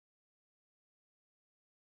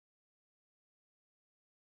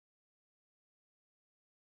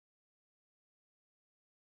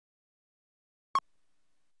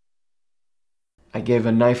I gave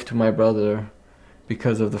a knife to my brother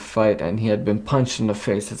because of the fight, and he had been punched in the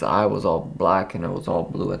face. His eye was all black and it was all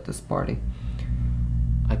blue at this party.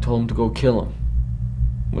 I told him to go kill him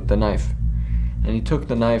with the knife. And he took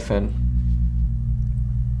the knife and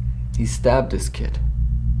he stabbed this kid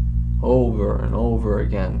over and over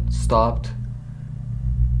again, stopped,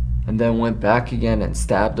 and then went back again and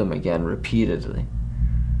stabbed him again repeatedly.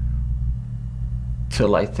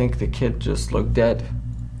 Till I think the kid just looked dead.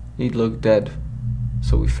 He looked dead,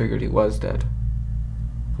 so we figured he was dead.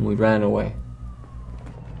 And we ran away.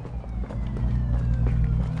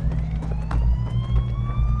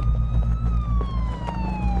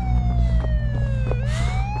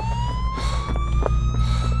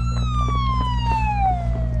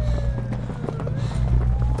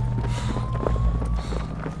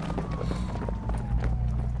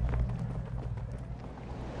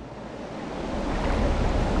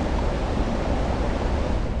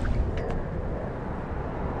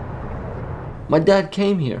 My dad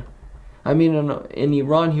came here. I mean, in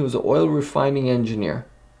Iran, he was an oil refining engineer,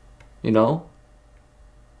 you know?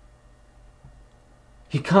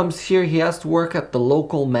 He comes here, he has to work at the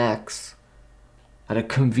local Max, at a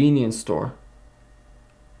convenience store.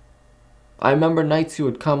 I remember nights he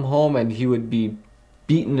would come home and he would be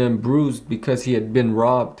beaten and bruised because he had been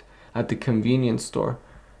robbed at the convenience store.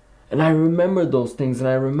 And I remember those things, and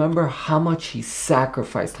I remember how much he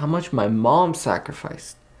sacrificed, how much my mom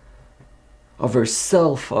sacrificed. Of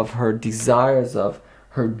herself, of her desires, of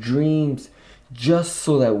her dreams, just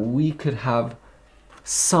so that we could have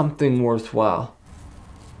something worthwhile.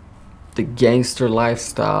 The gangster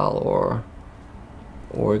lifestyle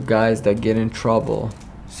or guys that get in trouble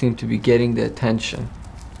seem to be getting the attention.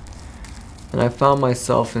 And I found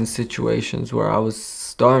myself in situations where I was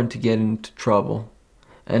starting to get into trouble.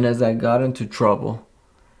 And as I got into trouble,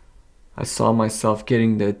 I saw myself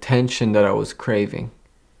getting the attention that I was craving.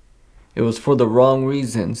 It was for the wrong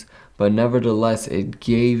reasons, but nevertheless it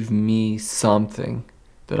gave me something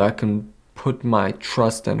that I can put my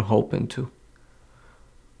trust and hope into.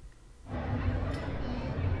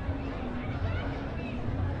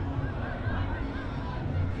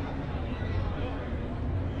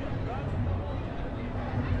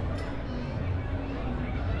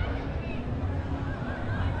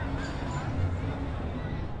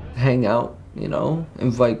 Hang out, you know,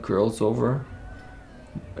 invite girls over.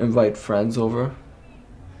 Invite friends over,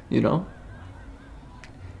 you know?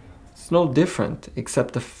 It's no different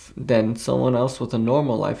except than someone else with a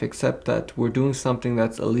normal life, except that we're doing something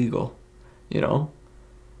that's illegal, you know?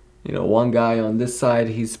 You know, one guy on this side,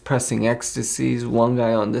 he's pressing ecstasies, one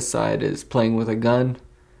guy on this side is playing with a gun,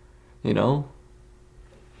 you know?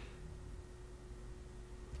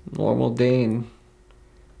 Normal day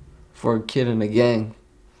for a kid in a gang.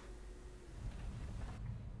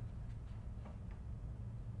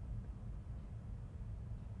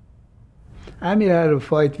 Amir had a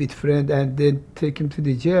fight with friend and then take him to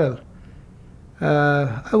the jail.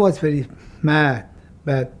 I was very mad,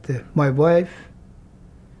 but my wife,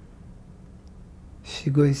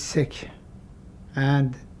 she got sick.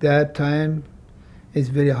 And that time is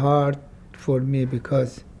very hard for me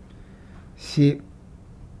because she's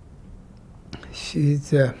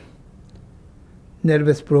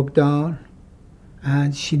nervous broke down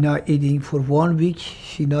and she not eating for 1 week.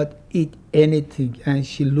 She not eat anything and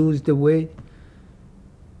she lose the weight.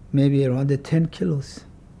 Maybe around the 10 kilos,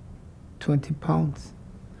 20 pounds.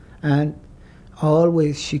 And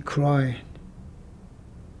always she cried.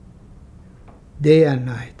 Day and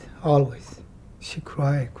night, always. She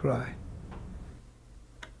cried.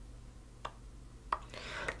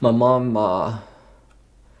 My mom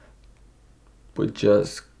would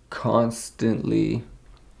just constantly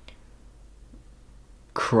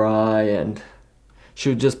cry, and she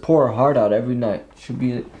would just pour her heart out every night. She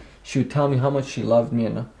would tell me how much she loved me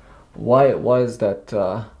and why it was that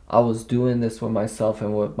I was doing this with myself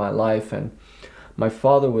and with my life. And my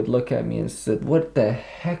father would look at me and said, "What the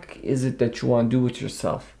heck is it that you want to do with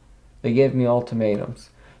yourself?" They gave me ultimatums,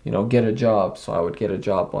 you know, get a job. So I would get a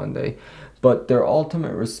job one day. But their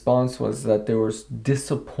ultimate response was that they were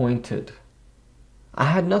disappointed. I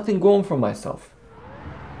had nothing going for myself.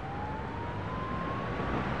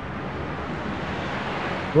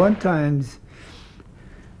 One time,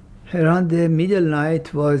 around the middle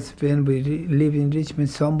night was when we live in Richmond,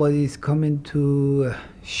 somebody is coming to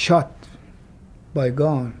shot by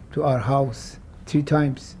gun to our house 3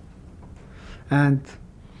 times. And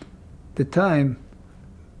the time,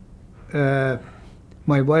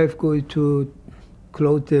 my wife goes to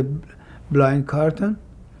close the blind curtain.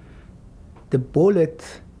 The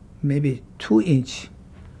bullet, maybe 2 inch,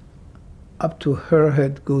 up to her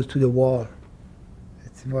head goes to the wall.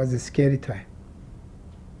 It was a scary time.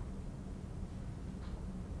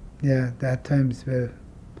 Yeah, that times were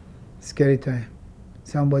scary time.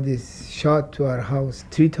 Somebody shot to our house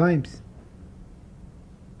 3 times.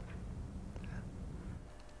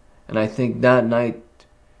 And I think that night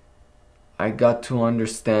I got to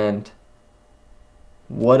understand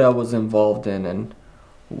what I was involved in and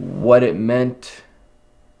what it meant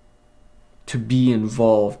to be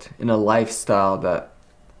involved in a lifestyle that,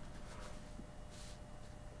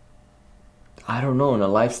 I don't know, in a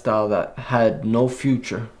lifestyle that had no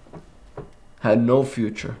future. Had no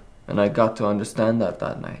future. And I got to understand that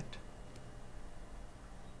night.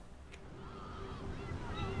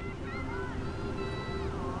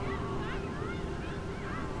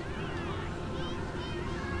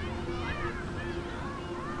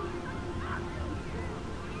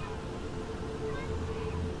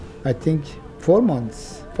 I think 4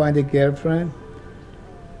 months. Find a girlfriend.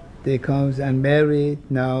 They comes and married.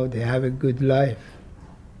 Now they have a good life.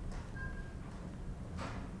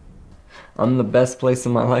 I'm in the best place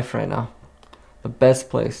in my life right now. The best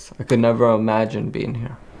place. I could never imagine being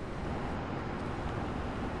here.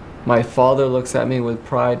 My father looks at me with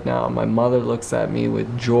pride now. My mother looks at me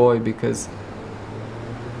with joy because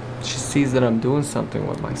she sees that I'm doing something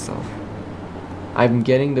with myself. I'm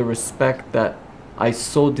getting the respect that I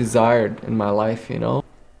so desired in my life, you know?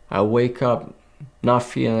 I wake up not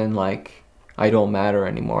feeling like I don't matter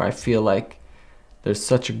anymore. I feel like there's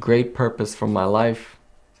such a great purpose for my life.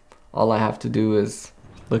 All I have to do is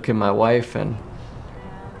look at my wife and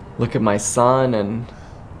look at my son, and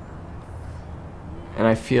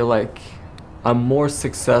I feel like I'm more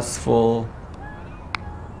successful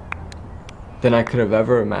than I could have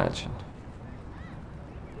ever imagined.